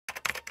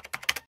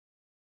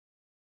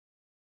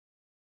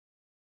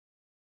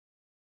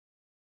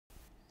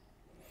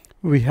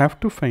We have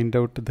to find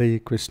out the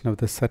equation of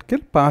the circle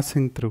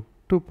passing through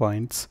 2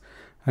 points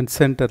and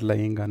center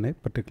lying on a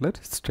particular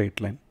straight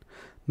line.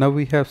 Now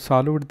we have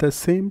solved the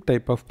same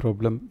type of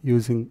problem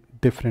using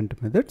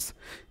different methods.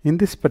 In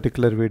this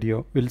particular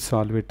video, we'll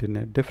solve it in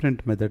a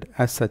different method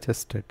as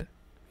suggested.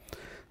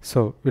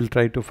 So we'll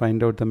try to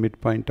find out the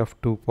midpoint of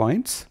 2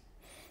 points.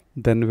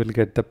 Then we'll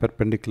get the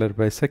perpendicular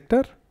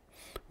bisector.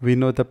 We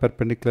know the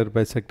perpendicular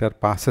bisector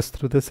passes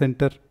through the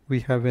center.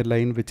 We have a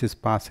line which is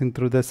passing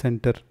through the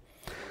center.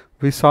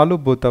 We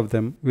solve both of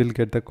them, we'll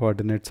get the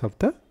coordinates of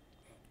the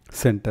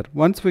center.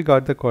 Once we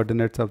got the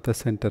coordinates of the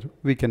center,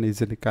 we can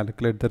easily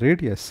calculate the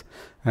radius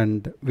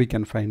and we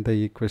can find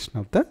the equation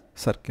of the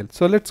circle.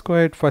 So let's go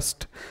ahead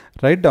first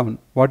write down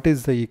what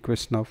is the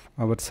equation of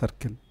our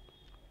circle.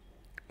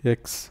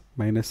 X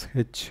minus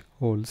h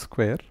whole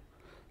square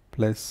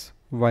plus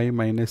y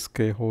minus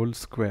k whole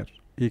square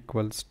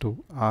equals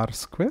to r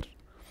square,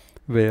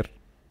 where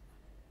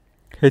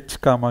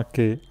h comma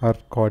k are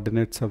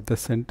coordinates of the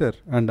center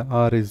and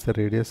r is the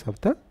radius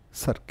of the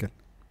circle.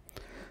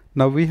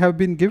 Now we have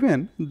been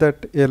given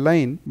that a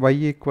line y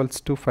equals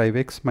to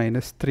 5x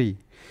minus 3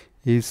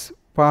 is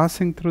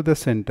passing through the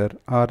center.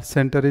 Our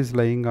center is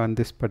lying on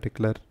this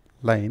particular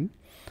line.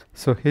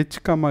 So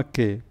h comma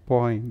k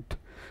point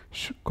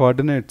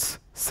coordinates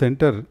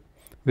center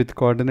with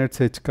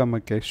coordinates h comma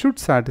k should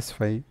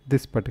satisfy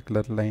this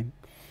particular line.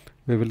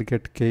 We will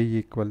get k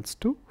equals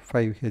to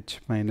 5h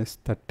minus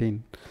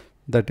 13.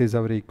 That is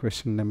our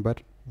equation number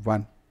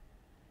 1.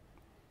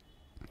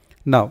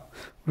 Now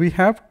we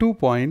have 2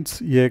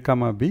 points a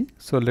comma b.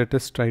 So let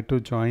us try to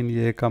join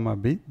a comma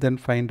b, then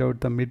find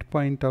out the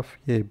midpoint of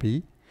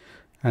AB,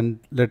 and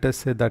let us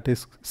say that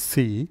is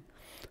C.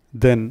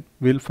 Then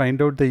we'll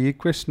find out the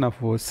equation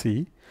of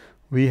OC.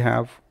 We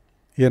have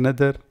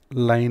another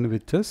line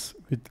which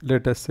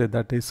let us say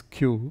that is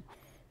Q.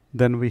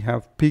 Then we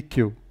have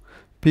PQ.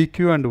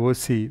 PQ and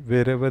OC,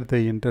 wherever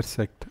they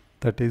intersect,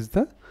 that is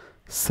the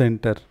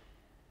center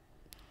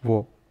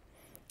O.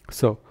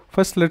 So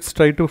first let's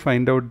try to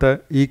find out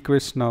the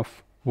equation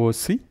of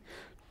OC.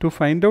 To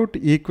find out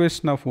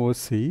equation of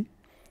OC,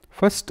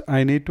 first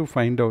I need to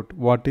find out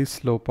what is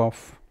slope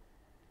of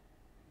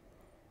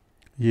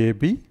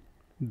AB.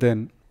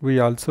 Then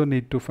we also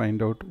need to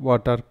find out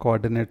what are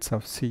coordinates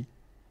of C.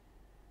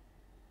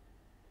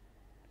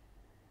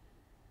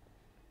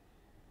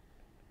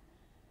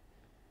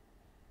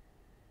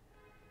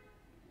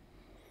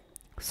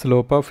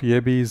 Slope of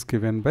AB is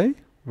given by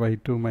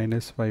y2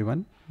 minus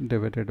y1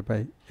 divided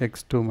by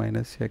x2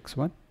 minus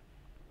x1.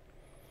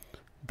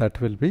 That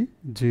will be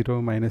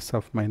 0 minus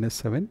of minus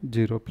 7,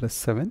 0 plus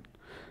 7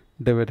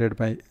 divided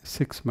by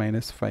 6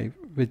 minus 5,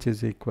 which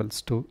is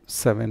equals to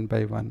 7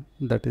 by 1,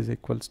 that is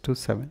equals to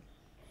 7.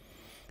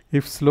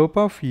 If slope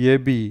of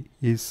AB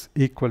is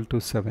equal to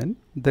 7,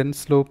 then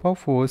slope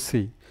of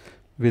OC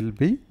will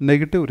be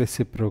negative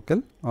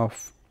reciprocal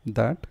of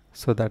that.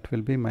 So that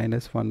will be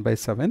minus 1 by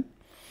 7.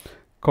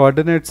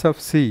 Coordinates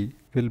of C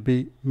will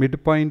be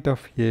midpoint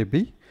of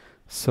AB.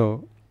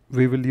 So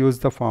we will use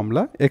the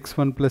formula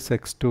x1 plus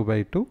x2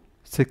 by 2,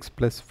 6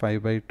 plus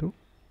 5 by 2,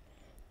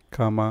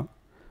 comma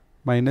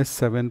minus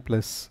 7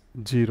 plus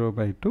 0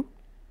 by 2,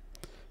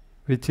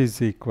 which is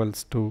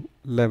equals to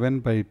 11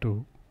 by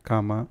 2,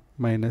 comma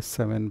minus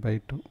 7 by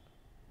 2.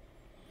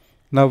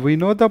 Now we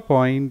know the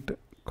point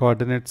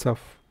coordinates of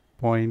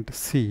point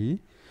C.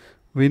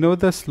 We know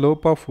the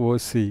slope of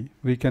OC.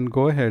 We can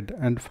go ahead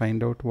and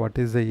find out what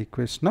is the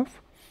equation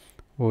of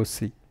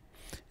OC.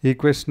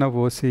 Equation of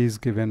OC is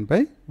given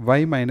by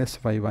y minus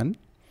y1,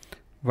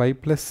 y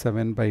plus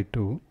 7 by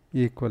 2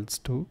 equals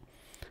to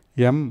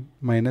m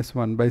minus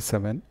 1 by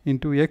 7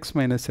 into x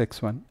minus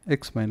x1,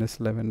 x minus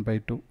 11 by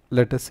 2.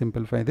 Let us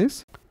simplify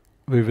this.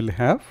 We will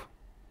have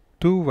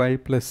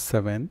 2y plus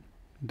 7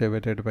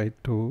 divided by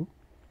 2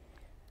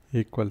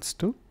 equals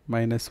to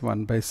minus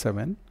 1 by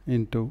 7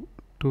 into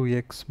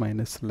 2x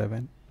minus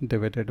 11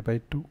 divided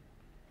by 2.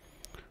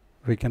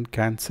 We can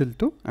cancel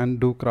 2 and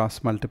do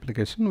cross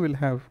multiplication. We'll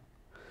have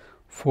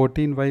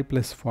 14y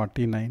plus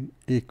 49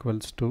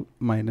 equals to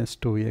minus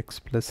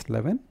 2x plus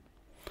 11.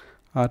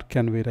 Or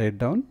can we write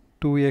down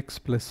 2x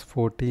plus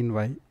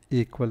 14y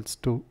equals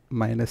to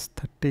minus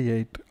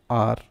 38,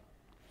 or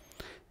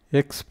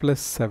x plus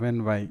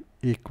 7y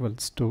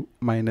equals to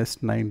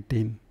minus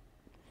 19.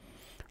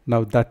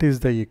 Now that is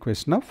the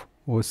equation of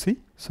OC.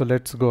 So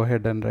let's go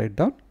ahead and write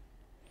down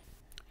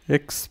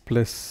x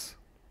plus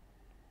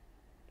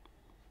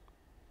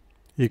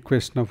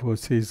equation of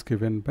OC is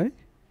given by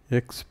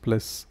x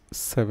plus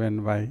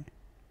 7y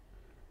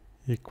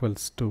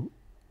equals to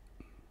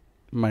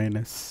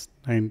minus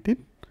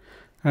 19,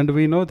 and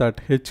we know that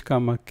h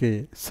comma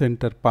k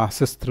center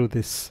passes through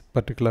this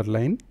particular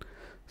line.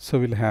 So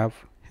we'll have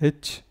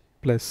h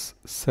plus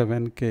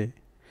 7k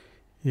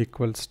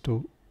equals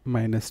to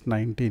minus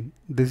 19.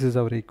 This is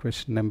our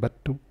equation number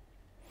 2.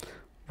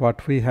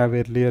 What we have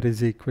earlier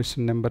is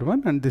equation number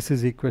 1 and this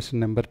is equation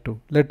number 2.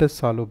 Let us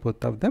solve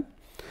both of them.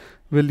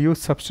 We'll use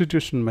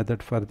substitution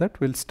method for that.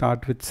 We'll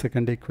start with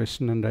second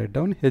equation and write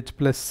down h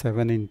plus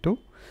 7 into,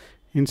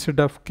 instead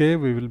of k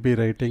we will be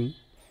writing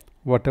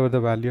whatever the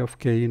value of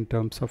k in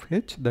terms of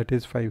h, that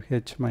is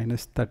 5h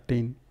minus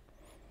 13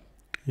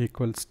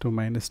 equals to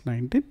minus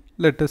 19.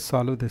 Let us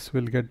solve this.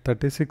 We'll get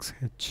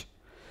 36h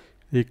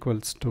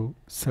equals to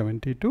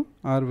 72,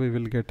 or we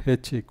will get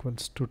h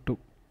equals to 2.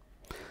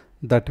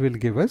 That will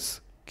give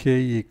us k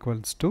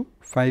equals to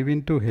 5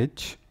 into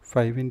h,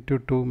 5 into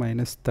 2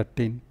 minus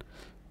 13,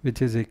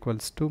 which is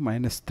equals to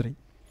minus 3.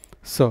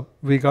 So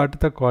we got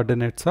the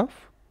coordinates of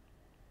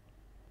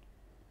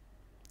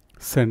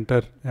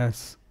center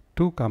as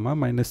 2 comma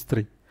minus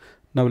 3.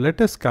 Now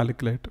let us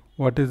calculate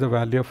what is the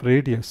value of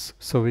radius,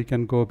 so we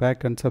can go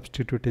back and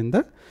substitute in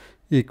the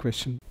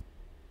equation.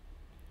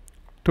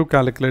 To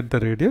calculate the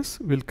radius,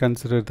 we'll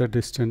consider the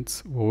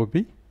distance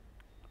OB.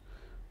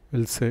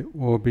 We'll say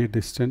OB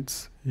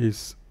distance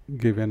is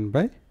given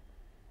by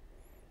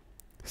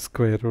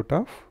square root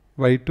of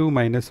y2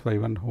 minus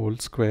y1 whole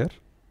square.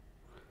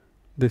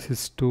 This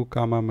is 2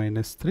 comma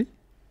minus 3.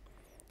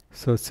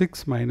 So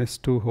 6 minus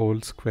 2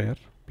 whole square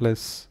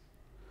plus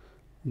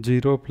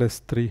 0 plus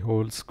 3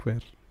 whole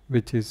square,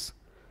 which is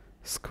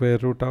square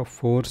root of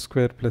 4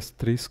 square plus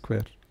 3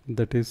 square,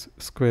 that is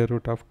square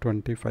root of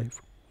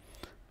 25.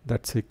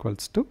 That's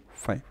equals to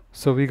 5.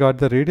 So we got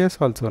the radius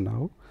also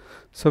now.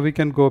 So we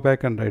can go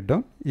back and write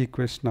down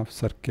equation of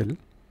circle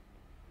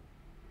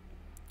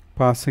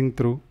passing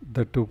through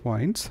the 2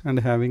 points and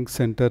having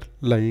center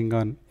lying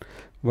on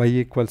y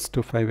equals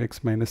to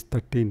 5x minus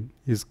 13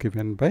 is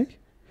given by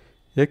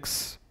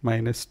x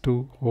minus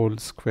 2 whole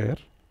square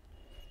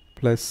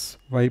plus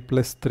y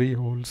plus 3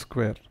 whole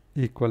square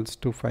equals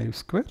to 5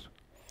 square,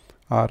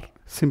 or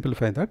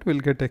simplify that,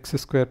 we'll get x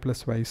square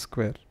plus y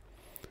square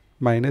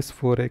minus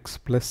 4x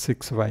plus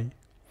 6y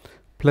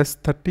plus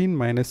 13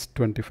 minus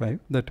 25,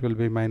 that will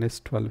be minus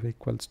 12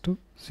 equals to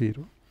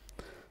 0.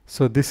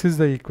 So this is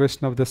the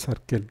equation of the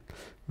circle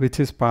which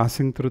is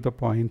passing through the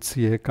points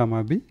a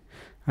comma b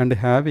and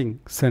having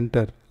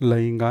center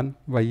lying on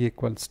y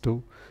equals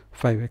to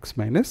 5x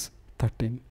minus 13.